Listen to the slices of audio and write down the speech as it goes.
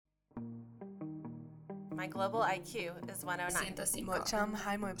My global IQ is 109. 我唱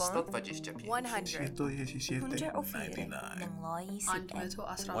hai mười bốn 125 100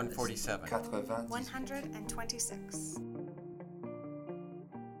 147 126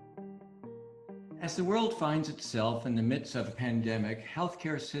 As the world finds itself in the midst of a pandemic,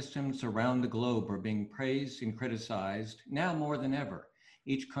 healthcare systems around the globe are being praised and criticized now more than ever.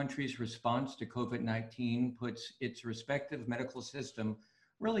 Each country's response to COVID-19 puts its respective medical system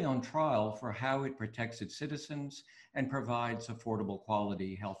really on trial for how it protects its citizens and provides affordable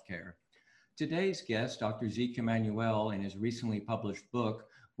quality healthcare. Today's guest, Dr. Zeke Emanuel, in his recently published book,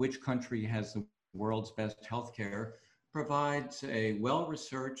 Which Country Has the World's Best Healthcare, provides a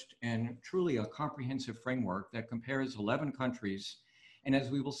well-researched and truly a comprehensive framework that compares 11 countries. And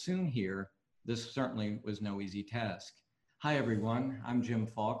as we will soon hear, this certainly was no easy task. Hi, everyone. I'm Jim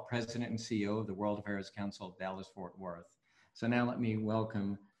Falk, President and CEO of the World Affairs Council of Dallas-Fort Worth. So now let me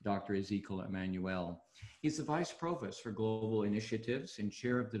welcome Dr. Ezekiel Emanuel. He's the Vice Provost for Global Initiatives and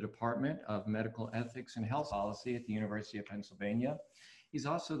Chair of the Department of Medical Ethics and Health Policy at the University of Pennsylvania. He's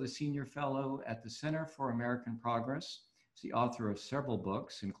also the Senior Fellow at the Center for American Progress. He's the author of several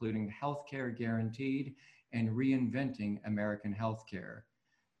books, including Healthcare Guaranteed and Reinventing American Healthcare.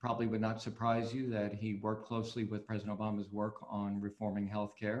 Probably would not surprise you that he worked closely with President Obama's work on reforming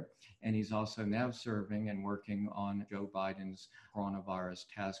healthcare, and he's also now serving and working on Joe Biden's coronavirus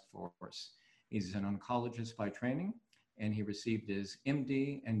task force. He's an oncologist by training, and he received his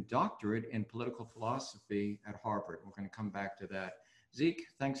MD and doctorate in political philosophy at Harvard. We're going to come back to that. Zeke,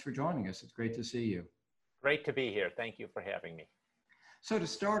 thanks for joining us. It's great to see you. Great to be here. Thank you for having me. So to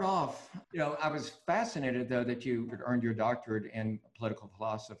start off, I was fascinated, though, that you had earned your doctorate in political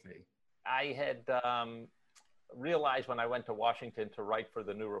philosophy. I had realized when I went to Washington to write for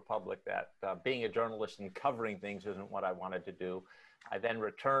the New Republic that being a journalist and covering things isn't what I wanted to do. I then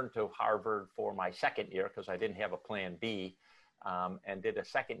returned to Harvard for my second year because I didn't have a plan B and did a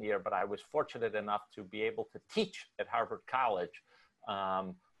second year, but I was fortunate enough to be able to teach at Harvard College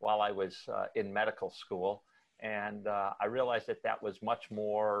while I was in medical school. And I realized that that was much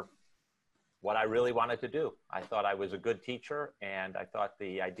more what I really wanted to do. I thought I was a good teacher, and I thought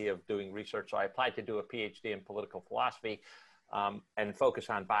the idea of doing research, so I applied to do a PhD in political philosophy and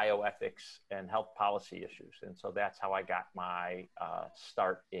focus on bioethics and health policy issues. And so that's how I got my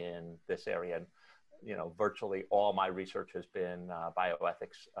start in this area. And, virtually all my research has been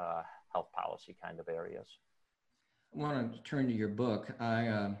bioethics, health policy kind of areas. I want to turn to your book.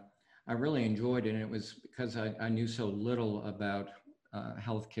 I really enjoyed it, and it was because I knew so little about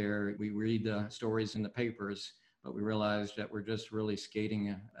healthcare. We read the stories in the papers, but we realized that we're just really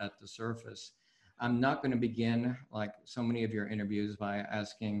skating at the surface. I'm not going to begin, like so many of your interviews, by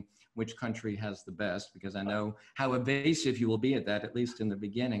asking which country has the best, because I know how evasive you will be at least in the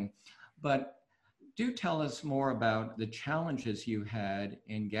beginning. But do tell us more about the challenges you had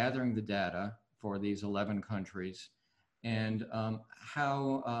in gathering the data for these 11 countries, and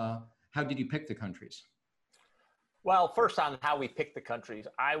how did you pick the countries? Well, first on how we picked the countries,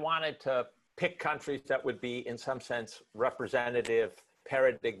 I wanted to pick countries that would be, in some sense, representative,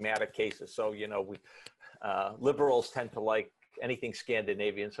 paradigmatic cases. So, we liberals tend to like anything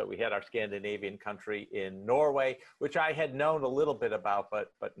Scandinavian. So we had our Scandinavian country in Norway, which I had known a little bit about,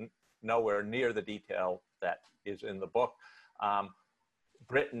 but nowhere near the detail that is in the book.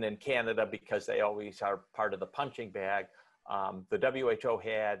 Britain and Canada, because they always are part of the punching bag. The WHO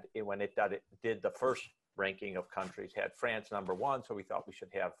had, when it did the first ranking of countries, had France number one, so we thought we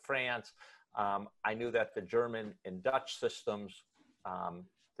should have France. I knew that the German and Dutch systems,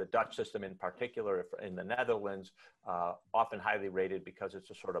 the Dutch system in particular in the Netherlands, often highly rated because it's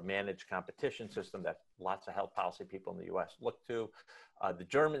a sort of managed competition system that lots of health policy people in the US look to. The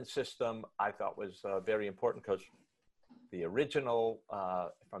German system I thought was very important because the original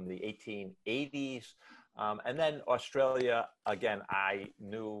from the 1880s. And then Australia, again, I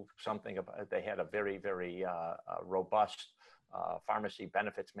knew something about, they had a very, very robust pharmacy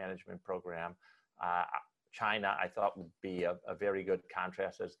benefits management program. China, I thought would be a very good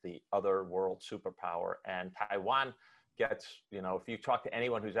contrast as the other world superpower. And Taiwan gets, if you talk to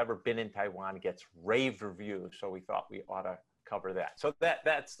anyone who's ever been in Taiwan, gets rave reviews. So we thought we ought to cover that. So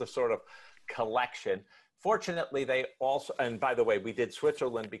that's the sort of collection. Fortunately, they also, and by the way, we did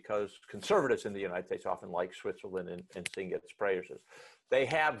Switzerland because conservatives in the United States often like Switzerland and sing its praises. They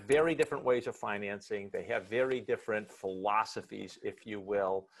have very different ways of financing. They have very different philosophies, if you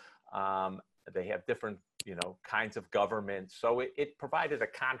will. They have different, kinds of government. So it provided a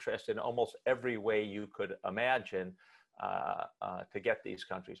contrast in almost every way you could imagine to get these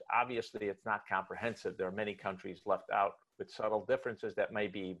countries. Obviously, it's not comprehensive. There are many countries left out with subtle differences that may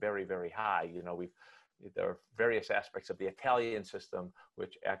be very, very high. there are various aspects of the Italian system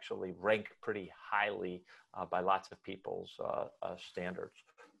which actually rank pretty highly by lots of people's standards.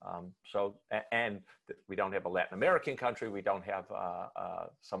 And we don't have a Latin American country. We don't have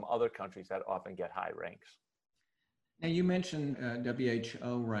some other countries that often get high ranks. Now, you mentioned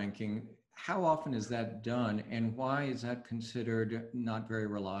WHO ranking. How often is that done, and why is that considered not very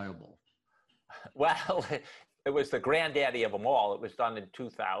reliable? Well, it was the granddaddy of them all. It was done in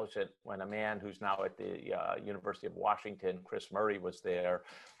 2000 when a man who's now at the University of Washington, Chris Murray, was there,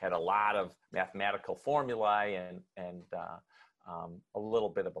 had a lot of mathematical formulae and a little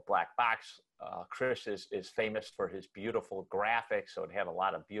bit of a black box. Chris is famous for his beautiful graphics, so it had a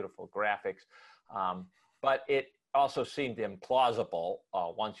lot of beautiful graphics. But it also seemed implausible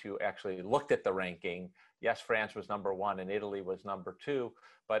once you actually looked at the ranking. Yes, France was number 1 and Italy was number 2,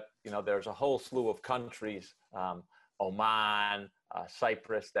 but there's a whole slew of countries, Oman,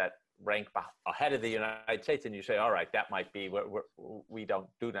 Cyprus, that rank ahead of the United States, and you say, all right, that might be, we don't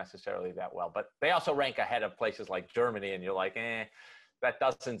do necessarily that well. But they also rank ahead of places like Germany, and you're like, that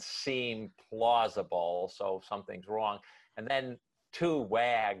doesn't seem plausible, so something's wrong. And then 2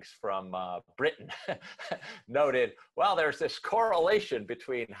 wags from Britain noted, well, there's this correlation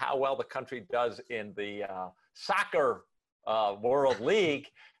between how well the country does in the soccer World League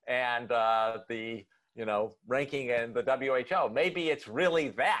and the ranking in the WHO. Maybe it's really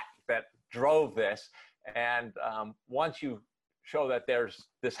that drove this. And once you show that there's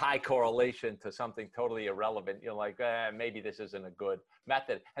this high correlation to something totally irrelevant, you're like, maybe this isn't a good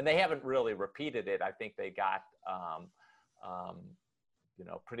method. And they haven't really repeated it. I think they got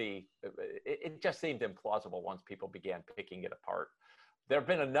it just seemed implausible once people began picking it apart. There have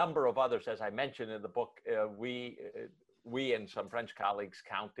been a number of others, as I mentioned in the book. We and some French colleagues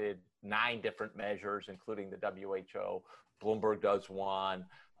counted 9 different measures, including the WHO. Bloomberg does one.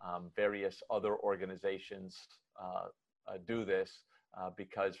 Various other organizations do this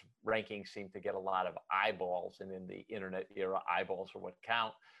because rankings seem to get a lot of eyeballs, and in the internet era, eyeballs are what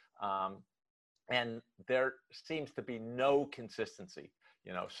count. And there seems to be no consistency.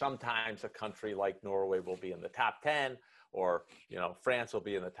 Sometimes a country like Norway will be in the top 10, or France will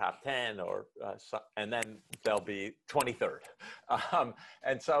be in the top 10, or and then they'll be 23rd.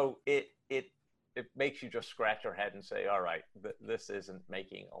 And so it makes you just scratch your head and say, all right, this isn't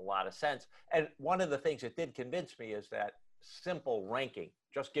making a lot of sense. And one of the things that did convince me is that simple ranking,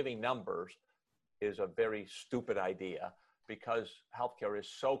 just giving numbers, is a very stupid idea, because healthcare is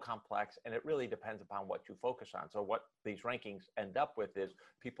so complex and it really depends upon what you focus on. So what these rankings end up with is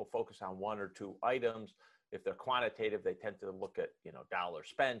people focus on 1 or 2 items. If they're quantitative, they tend to look at, dollars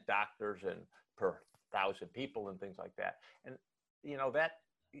spent, doctors, and per 1,000 people and things like that. And, that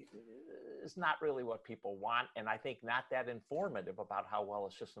is not really what people want. And I think not that informative about how well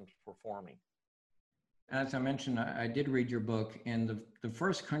a system's performing. As I mentioned, I did read your book, and the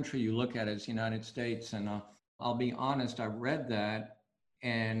first country you look at is the United States. And I'll be honest, I read that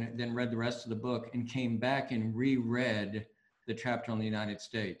and then read the rest of the book and came back and reread the chapter on the United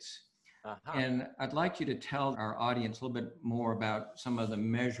States. And I'd like you to tell our audience a little bit more about some of the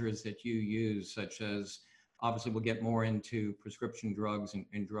measures that you use, such as, obviously we'll get more into prescription drugs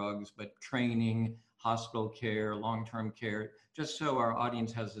and drugs, but training, hospital care, long-term care, just so our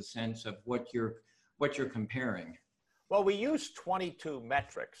audience has a sense of what you're comparing. Well, we use 22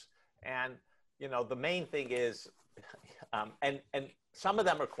 metrics, and the main thing is, and some of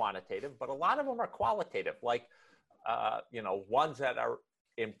them are quantitative, but a lot of them are qualitative, like, ones that are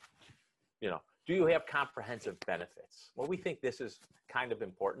in, do you have comprehensive benefits? Well, we think this is kind of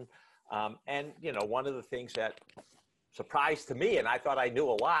important. And, one of the things that surprised to me, and I thought I knew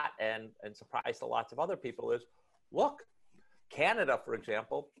a lot and surprised to lots of other people, is, look, Canada, for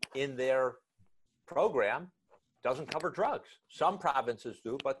example, in their program doesn't cover drugs. Some provinces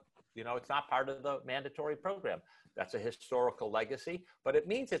do, but it's not part of the mandatory program. That's a historical legacy, but it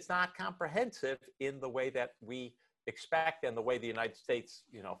means it's not comprehensive in the way that we expect and the way the United States,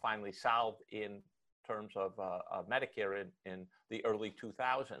 finally solved in terms of Medicare in the early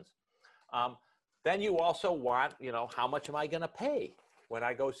 2000s. Then you also want, how much am I going to pay when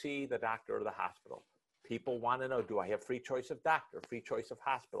I go see the doctor or the hospital? People want to know, do I have free choice of doctor, free choice of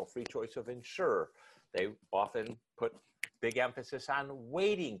hospital, free choice of insurer? They often put big emphasis on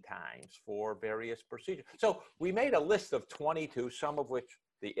waiting times for various procedures. So we made a list of 22, some of which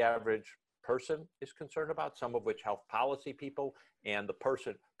the average person is concerned about, some of which health policy people and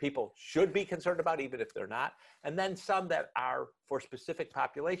people should be concerned about, even if they're not, and then some that are for specific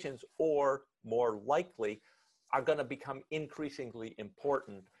populations, or more likely are going to become increasingly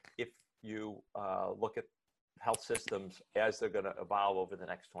important if you look at health systems as they're going to evolve over the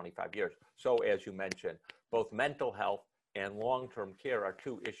next 25 years. So as you mentioned, both mental health and long-term care are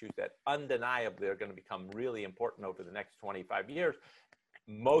two issues that undeniably are going to become really important over the next 25 years.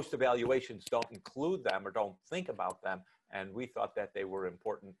 Most evaluations don't include them or don't think about them, and we thought that they were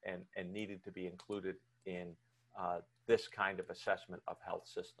important and needed to be included in this kind of assessment of health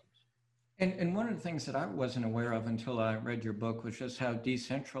systems. And one of the things that I wasn't aware of until I read your book was just how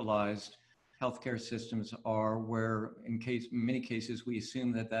decentralized healthcare systems are, where in many cases we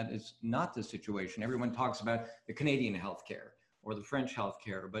assume that that is not the situation. Everyone talks about the Canadian healthcare or the French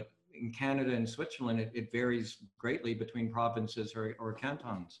healthcare, but in Canada and Switzerland, it varies greatly between provinces or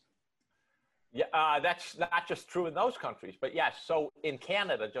cantons. Yeah, that's not just true in those countries, but yes. So in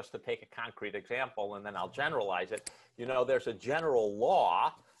Canada, just to take a concrete example, and then I'll generalize it, there's a general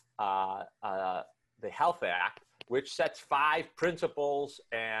law, the Health Act, which sets 5 principles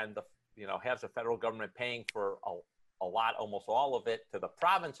and has the federal government paying for a lot, almost all of it, to the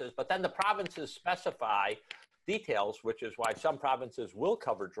provinces. But then the provinces specify details, which is why some provinces will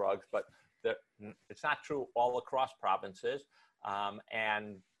cover drugs, but it's not true all across provinces.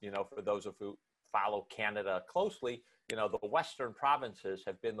 And, for those of who follow Canada closely, the Western provinces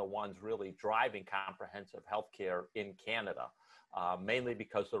have been the ones really driving comprehensive healthcare in Canada, mainly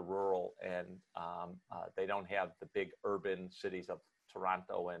because they're rural and they don't have the big urban cities of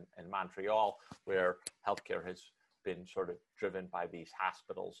Toronto and Montreal, where healthcare has been sort of driven by these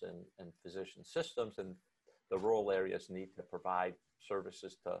hospitals and physician systems, and the rural areas need to provide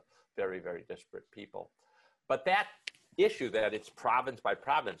services to very, very disparate people. But that issue that it's province by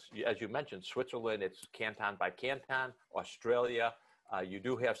province, as you mentioned, Switzerland, it's canton by canton. Australia, you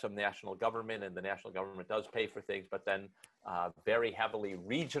do have some national government, and the national government does pay for things, but then very heavily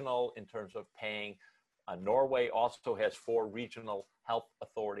regional in terms of paying. Norway also has 4 regional health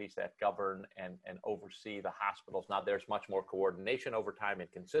authorities that govern and oversee the hospitals. Now, there's much more coordination over time and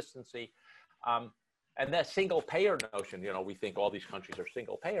consistency. And that single payer notion, we think all these countries are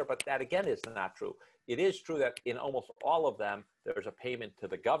single payer, but that again is not true. It is true that in almost all of them, there's a payment to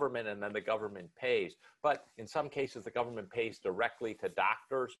the government and then the government pays. But in some cases, the government pays directly to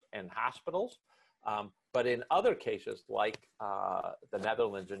doctors and hospitals. But in other cases, like the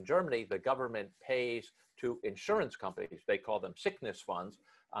Netherlands and Germany, the government pays to insurance companies. They call them sickness funds.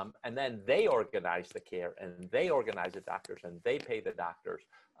 And then they organize the care, and they organize the doctors, and they pay the doctors.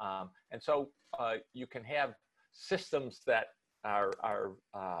 And so you can have systems that are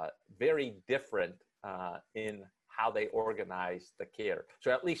very different in how they organize the care.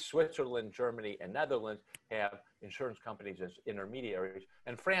 So at least Switzerland, Germany, and Netherlands have insurance companies as intermediaries.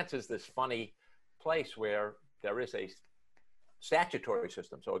 And France is this funny place where there is a statutory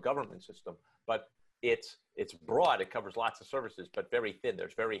system, so a government system, but it's broad. It covers lots of services, but very thin.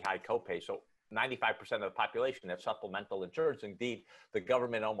 There's very high copay. So 95% of the population have supplemental insurance. Indeed, the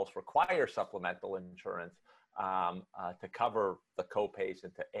government almost requires supplemental insurance to cover the copays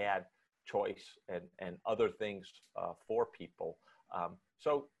and to add choice and other things for people.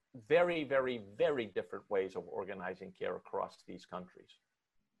 So very, very, very different ways of organizing care across these countries.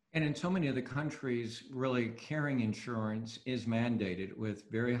 And in so many of the countries, really carrying insurance is mandated with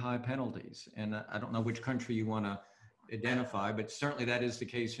very high penalties. And I don't know which country you want to identify, but certainly that is the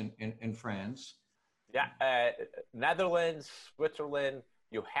case in France. Yeah, Netherlands, Switzerland,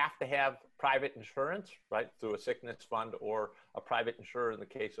 you have to have private insurance, right, through a sickness fund or a private insurer in the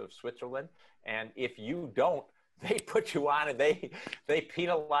case of Switzerland. And if you don't, they put you on and they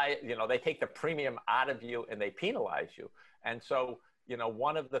penalize, they take the premium out of you and they penalize you. And so,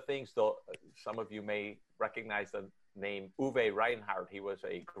 one of the things, though, some of you may recognize the name Uwe Reinhardt. He was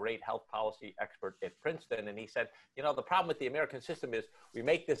a great health policy expert at Princeton. And he said, the problem with the American system is we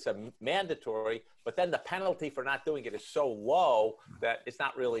make this a mandatory, but then the penalty for not doing it is so low that it's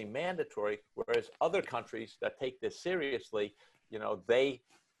not really mandatory. Whereas other countries that take this seriously, they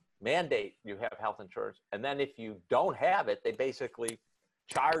mandate you have health insurance. And then if you don't have it, they basically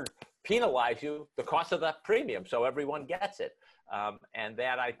penalize you the cost of that premium. So everyone gets it. And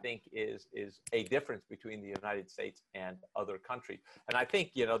that, I think, is a difference between the United States and other countries. And I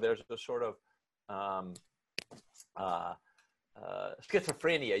think, there's a sort of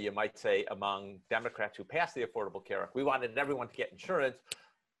schizophrenia, you might say, among Democrats who passed the Affordable Care Act. We wanted everyone to get insurance,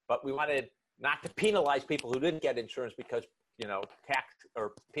 but we wanted not to penalize people who didn't get insurance because, tax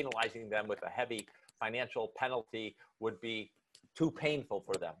or penalizing them with a heavy financial penalty would be too painful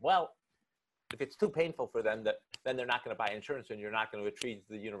for them. Well, if it's too painful for them, then they're not going to buy insurance and you're not going to achieve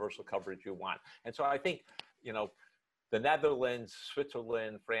the universal coverage you want. And so I think, the Netherlands,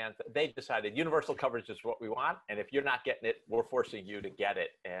 Switzerland, France, they decided universal coverage is what we want. And if you're not getting it, we're forcing you to get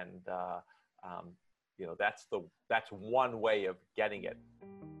it. And, that's one way of getting it.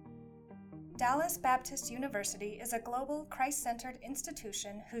 Dallas Baptist University is a global, Christ-centered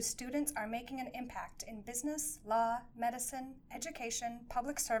institution whose students are making an impact in business, law, medicine, education,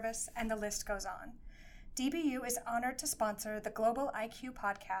 public service, and the list goes on. DBU is honored to sponsor the Global IQ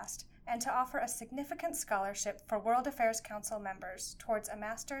podcast and to offer a significant scholarship for World Affairs Council members towards a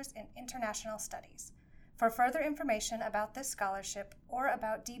master's in international studies. For further information about this scholarship or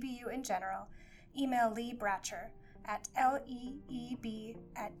about DBU in general, email Lee Bratcher at leeb@dbu.edu.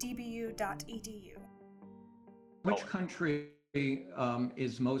 Which country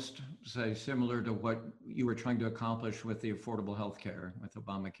is most, say, similar to what you were trying to accomplish with the affordable health care, with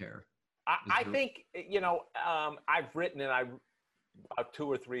Obamacare? I think, I've written, and I about 2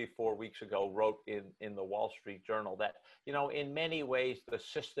 or 3, 4 weeks ago wrote in the Wall Street Journal that, in many ways, the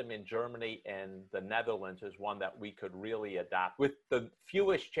system in Germany and the Netherlands is one that we could really adopt with the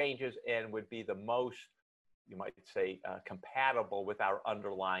fewest changes and would be the most, you might say, compatible with our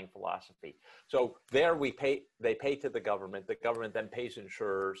underlying philosophy. So there they pay to the government then pays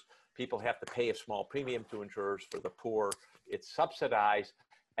insurers. People have to pay a small premium to insurers. For the poor, it's subsidized.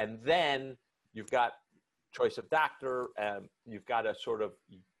 And then you've got choice of doctor, you've got a sort of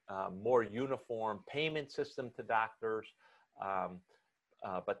more uniform payment system to doctors,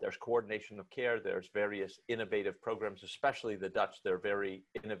 but there's coordination of care, there's various innovative programs, especially the Dutch, they're very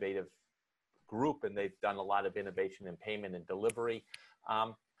innovative group, and they've done a lot of innovation in payment and delivery.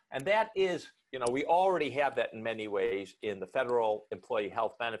 And that is, we already have that in many ways in the federal employee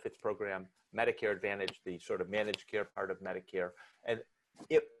health benefits program, Medicare Advantage, the sort of managed care part of Medicare. And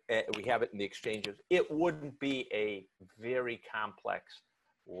we have it in the exchanges. It wouldn't be a very complex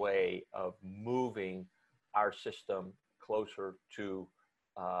way of moving our system closer to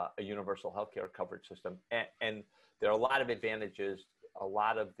a universal healthcare coverage system. And there are a lot of advantages. A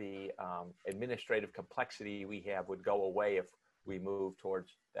lot of the administrative complexity we have would go away if we move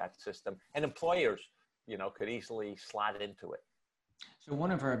towards that system. And employers, could easily slot into it. So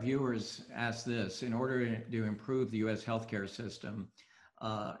one of our viewers asked this: in order to improve the U.S. healthcare system,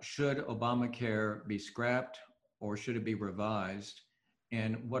 should Obamacare be scrapped or should it be revised?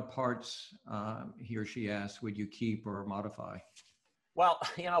 And what parts, he or she asked, would you keep or modify? Well,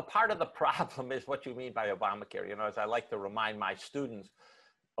 part of the problem is what you mean by Obamacare. As I like to remind my students,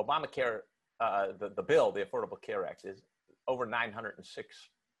 Obamacare, the bill, the Affordable Care Act, is over 906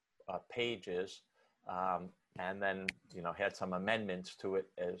 pages, and then, had some amendments to it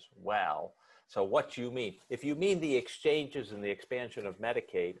as well. So what you mean? If you mean the exchanges and the expansion of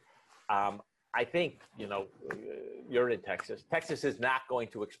Medicaid, I think, you're in Texas. Texas is not going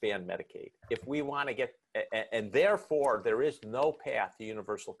to expand Medicaid. If we want to get, and therefore there is no path to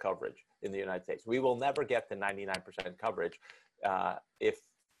universal coverage in the United States. We will never get to 99% coverage if,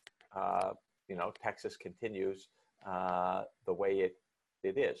 Texas continues the way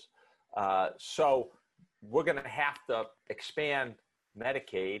it is. So we're going to have to expand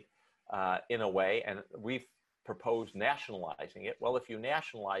Medicaid in a way, and we've proposed nationalizing it. Well, if you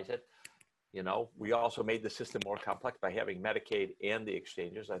nationalize it, we also made the system more complex by having Medicaid and the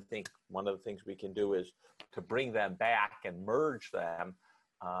exchanges. I think one of the things we can do is to bring them back and merge them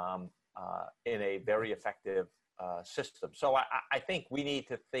in a very effective system. So I think we need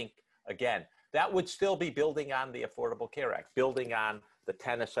to think again. That would still be building on the Affordable Care Act, building on the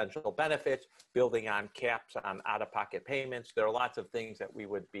 10 essential benefits, building on caps on out-of-pocket payments. There are lots of things that we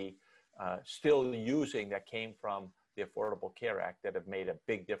would be still using that came from the Affordable Care Act that have made a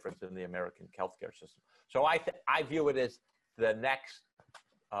big difference in the American healthcare system. So I view it as the next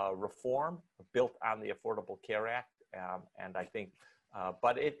reform built on the Affordable Care Act, and I think,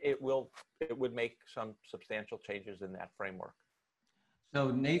 but it would make some substantial changes in that framework. So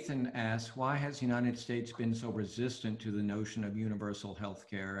Nathan asks, why has the United States been so resistant to the notion of universal health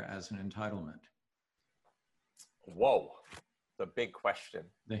care as an entitlement? Whoa, the big question.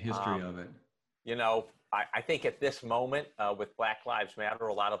 The history of it. I think at this moment with Black Lives Matter,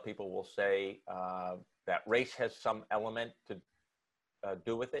 a lot of people will say that race has some element to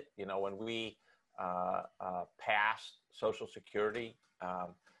do with it. When we passed Social Security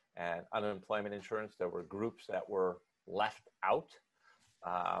and unemployment insurance, there were groups that were left out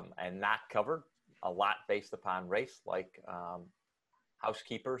and not covered, a lot based upon race, like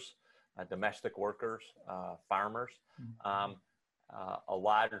housekeepers, domestic workers, farmers. A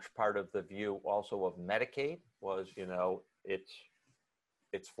large part of the view also of Medicaid was,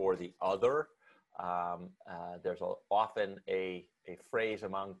 it's for the other. There's often a phrase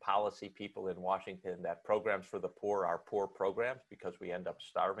among policy people in Washington that programs for the poor are poor programs because we end up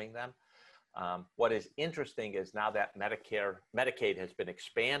starving them. What is interesting is now that Medicaid has been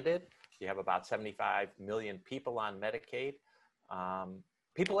expanded, You have about 75 million people on Medicaid.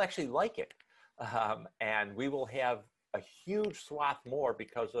 People actually like it. And we will have a huge swath more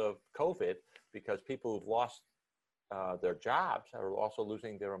because of COVID, because people who've lost their jobs are also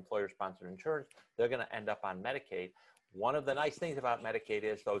losing their employer-sponsored insurance. They're going to end up on Medicaid. One of the nice things about Medicaid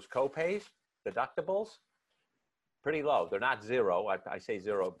is those co-pays, deductibles, pretty low. They're not zero. I say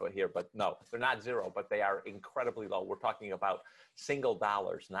zero but no, they're not zero, but they are incredibly low. We're talking about single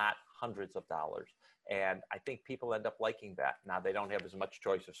dollars, not hundreds of dollars. And I think people end up liking that. Now, they don't have as much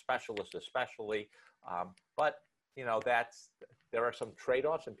choice of specialists, especially, but you know, there are some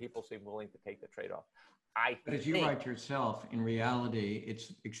trade-offs, and people seem willing to take the trade-off. But as you write yourself, in reality,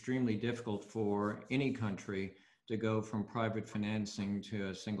 it's extremely difficult for any country to go from private financing to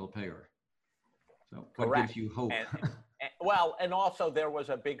a single payer. So what gives you hope? And also there was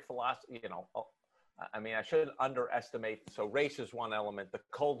a big philosophy, you know, I mean, I shouldn't underestimate. So race is one element. The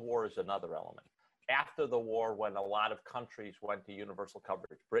Cold War is another element. After the war, when a lot of countries went to universal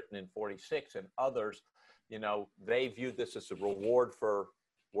coverage, Britain in 46 and others, you know, they viewed this as a reward for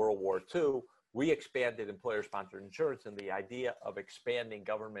World War II. We expanded employer-sponsored insurance, and the idea of expanding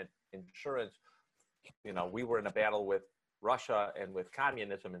government insurance, you know, we were in a battle with Russia and with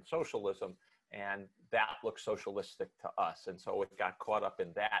communism and socialism, and that looked socialistic to us. And so it got caught up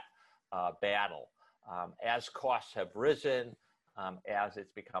in that battle. As costs have risen, as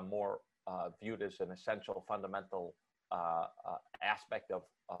it's become more viewed as an essential, fundamental aspect of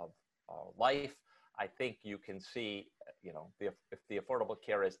life, I think you can see, you know, if the Affordable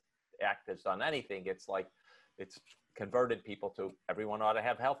Care Act has done anything, it's like it's converted people to everyone ought to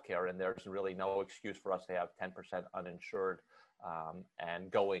have health care, and there's really no excuse for us to have 10% uninsured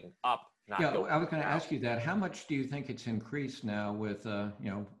and going up. I was going to ask you that. How much do you think it's increased now with, you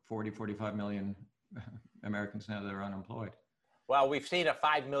know, 45 million Americans now that are unemployed? Well, we've seen a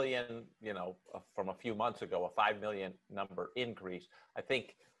 5 million, you know, from a few months ago, a 5 million number increase. I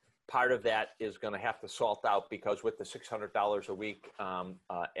think part of that is going to have to salt out, because with the $600 a week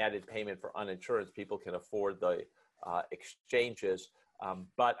added payment for uninsurance, people can afford the exchanges.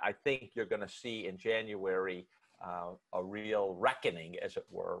 But I think you're going to see in January a real reckoning, as it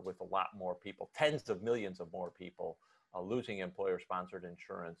were, with a lot more people, tens of millions of more people losing employer-sponsored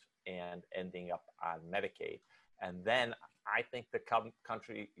insurance and ending up on Medicaid. And then I think the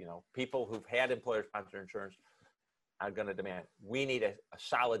country, you know, people who've had employer-sponsored insurance are going to demand, we need a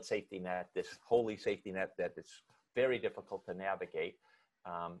solid safety net. This holy safety net that is very difficult to navigate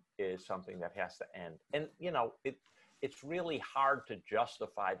is something that has to end. And, you know, it's really hard to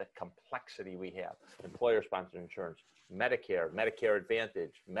justify the complexity we have. Employer-sponsored insurance, Medicare, Medicare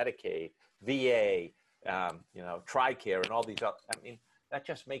Advantage, Medicaid, VA, you know, TRICARE, and all these other, I mean, that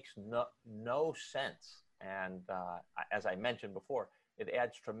just makes no sense. And as I mentioned before, it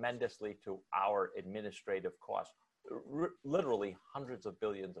adds tremendously to our administrative costs, literally hundreds of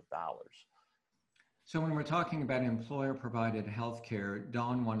billions of dollars. So when we're talking about employer-provided health care,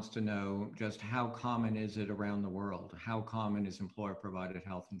 Don wants to know just how common is it around the world? How common is employer-provided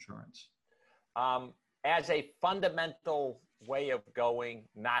health insurance? As a fundamental way of going,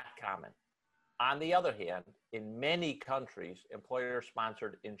 not common. On the other hand, in many countries,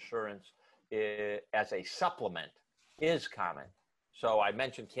 employer-sponsored insurance as a supplement is common. So I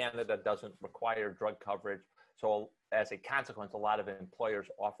mentioned Canada doesn't require drug coverage. So as a consequence, a lot of employers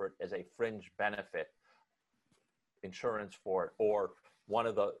offer it as a fringe benefit insurance for it, or one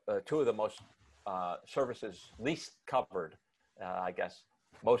of the two of the most services least covered, I guess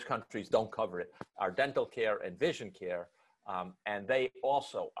most countries don't cover it, are dental care and vision care. And they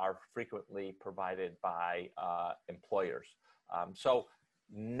also are frequently provided by employers. So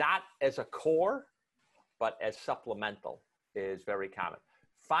not as a core, but as supplemental is very common.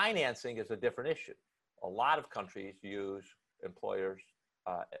 Financing is a different issue. A lot of countries use employers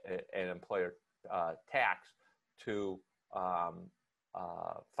and employer tax to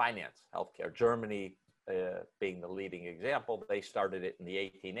finance healthcare. Germany being the leading example, they started it in the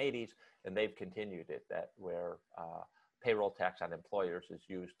 1880s, and they've continued it, that where payroll tax on employers is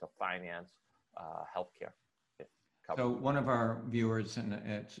used to finance healthcare. So one of our viewers, and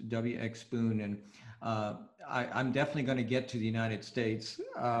it's W.X. Spoon, and I'm definitely going to get to the United States.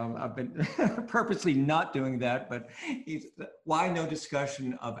 I've been purposely not doing that, but why no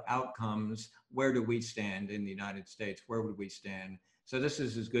discussion of outcomes? Where do we stand in the United States? Where would we stand? So this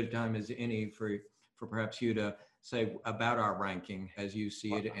is as good a time as any for perhaps you to say about our ranking as you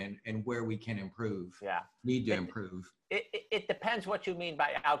see it, and where we can improve, need to improve. It depends what you mean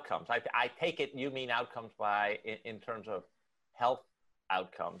by outcomes. I take it you mean outcomes in terms of health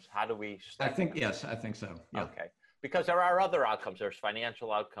outcomes. How do we? I think, yes, I think so. Yeah. Okay. because there are other outcomes. There's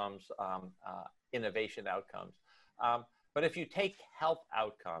financial outcomes, innovation outcomes. But if you take health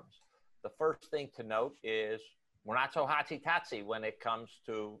outcomes, the first thing to note is we're not so hotsy-totsy when it comes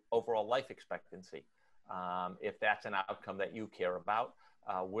to overall life expectancy. If that's an outcome that you care about,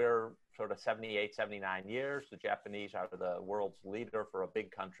 we're sort of 78, 79 years. The Japanese are the world's leader for a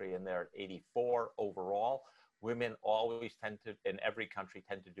big country, and they're at 84 overall. Women always tend to, in every country,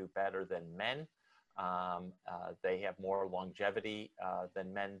 tend to do better than men. They have more longevity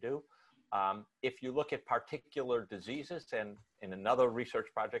than men do. If you look at particular diseases, and in another research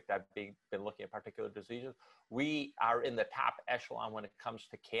project, I've been looking at particular diseases, we are in the top echelon when it comes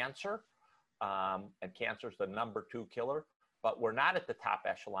to cancer, and cancer is the #2 killer, but we're not at the top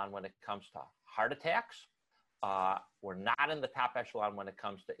echelon when it comes to heart attacks. We're not in the top echelon when it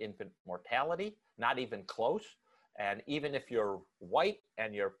comes to infant mortality, not even close. And even if you're white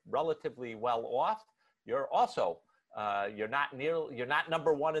and you're relatively well off, you're also you're not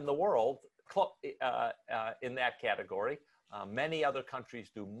 #1 in the world in that category. Many other countries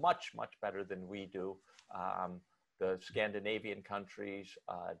do much better than we do. The Scandinavian countries,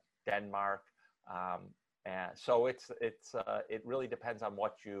 Denmark, and so it really depends on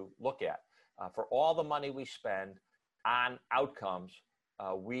what you look at. For all the money we spend on outcomes,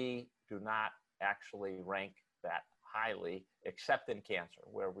 we do not actually rank that highly, except in cancer,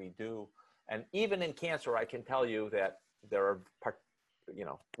 where we do. And even in cancer, I can tell you that there are,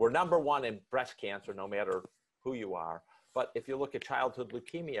 we're #1 in breast cancer, no matter who you are. But if you look at childhood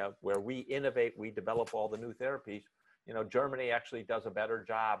leukemia, where we innovate, we develop all the new therapies, Germany actually does a better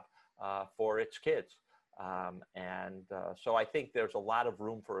job for its kids. So I think there's a lot of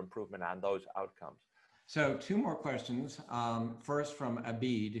room for improvement on those outcomes. So 2 more questions. First from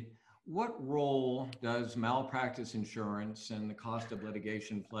Abid. What role does malpractice insurance and the cost of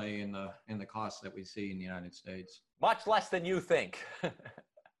litigation play in the costs that we see in the United States? Much less than you think.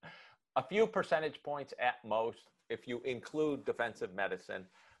 A few percentage points at most, if you include defensive medicine.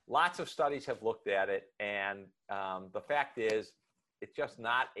 Lots of studies have looked at it, and the fact is, it's just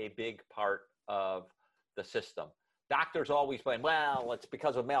not a big part of the system. Doctors always blame, well, it's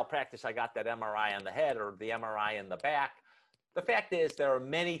because of malpractice I got that MRI on the head or the MRI in the back. The fact is, there are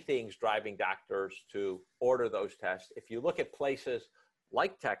many things driving doctors to order those tests. If you look at places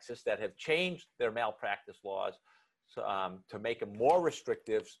like Texas that have changed their malpractice laws to make them more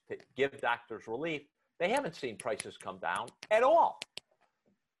restrictive, to give doctors relief, they haven't seen prices come down at all.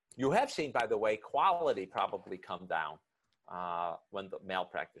 You have seen, by the way, quality probably come down when the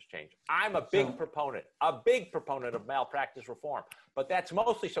malpractice changed. I'm a big proponent of malpractice reform, but that's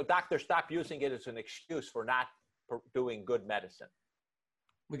mostly so doctors stop using it as an excuse for not doing good medicine.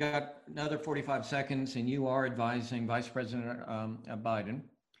 We got another 45 seconds, and you are advising Vice President Biden.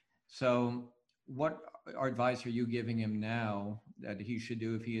 So what advice are you giving him now that he should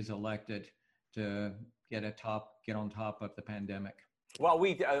do if he is elected to get on top of the pandemic? Well,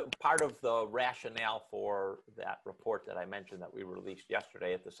 part of the rationale for that report that I mentioned that we released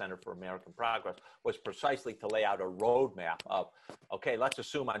yesterday at the Center for American Progress was precisely to lay out a roadmap of, okay, let's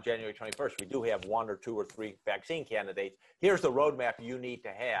assume on January 21st, we do have 1 or 2 or 3 vaccine candidates. Here's the roadmap you need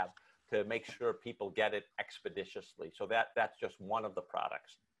to have to make sure people get it expeditiously. So that's just one of the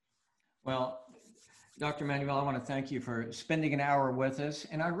products. Well, Dr. Manuel, I want to thank you for spending an hour with us.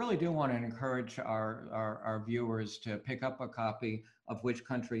 And I really do want to encourage our viewers to pick up a copy of Which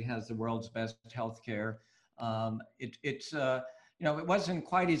Country Has the World's Best Healthcare. It wasn't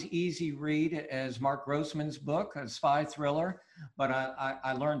quite as easy read as Mark Grossman's book, a spy thriller, but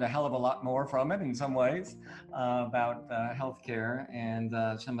I learned a hell of a lot more from it in some ways about healthcare and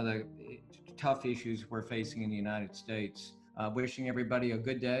some of the tough issues we're facing in the United States. Wishing everybody a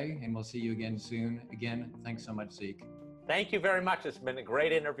good day, and we'll see you again soon. Again, thanks so much, Zeke. Thank you very much. It's been a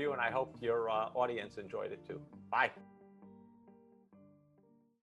great interview, and I hope your audience enjoyed it too. Bye.